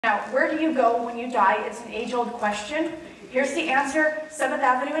Now, where do you go when you die? It's an age-old question. Here's the answer: 7th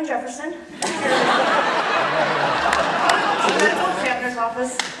Avenue in Jefferson. Medical examiner's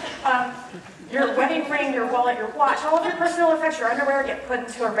office. Your wedding ring, your wallet, your watch, all of your personal effects, your underwear get put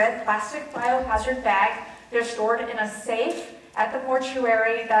into a red plastic biohazard bag. They're stored in a safe at the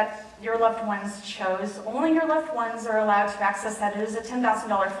mortuary that your loved ones chose. Only your loved ones are allowed to access that. It is a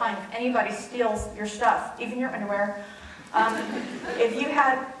 $10,000 fine if anybody steals your stuff, even your underwear. If you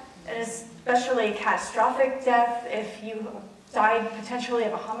had an especially catastrophic death, if you died potentially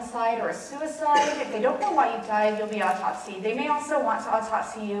of a homicide or a suicide, if they don't know why you died, you'll be autopsied. They may also want to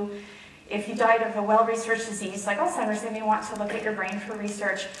autopsy you if you died of a well-researched disease like Alzheimer's. They may want to look at your brain for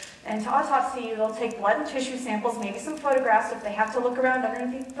research. And to autopsy you, they'll take blood and tissue samples, maybe some photographs if they have to look around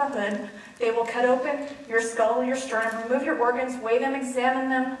underneath the hood. They will cut open your skull, your sternum, remove your organs, weigh them, examine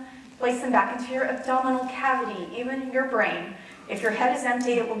them, place them back into your abdominal cavity, even your brain. If your head is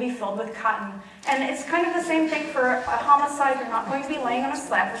empty, it will be filled with cotton. And it's kind of the same thing for a homicide. You're not going to be laying on a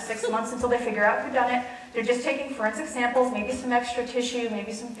slab for 6 months until they figure out who done it. They're just taking forensic samples, maybe some extra tissue,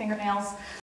 maybe some fingernails.